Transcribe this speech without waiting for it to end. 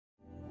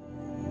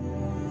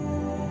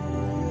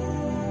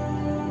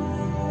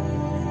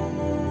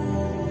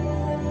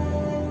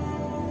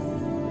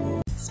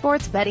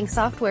sports betting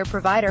software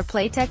provider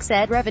Playtech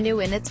said revenue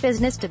in its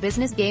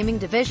business-to-business gaming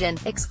division,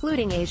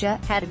 excluding Asia,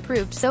 had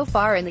improved so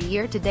far in the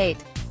year to date.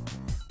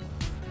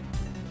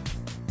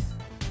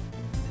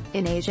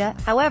 In Asia,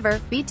 however,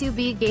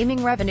 B2B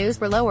gaming revenues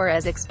were lower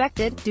as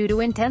expected, due to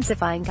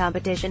intensifying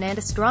competition and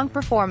a strong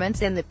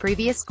performance in the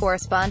previous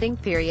corresponding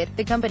period,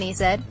 the company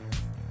said.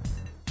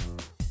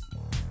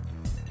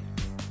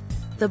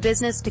 The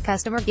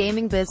business-to-customer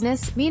gaming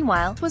business,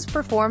 meanwhile, was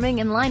performing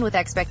in line with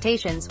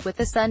expectations, with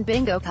the Sun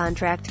Bingo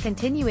contract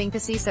continuing to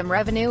see some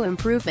revenue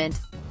improvement.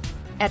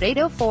 At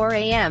 8:04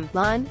 a.m.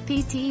 Lon,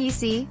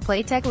 PTEC,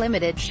 Playtech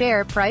Limited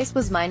share price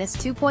was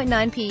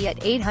 -2.9p at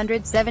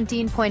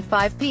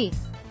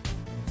 817.5p.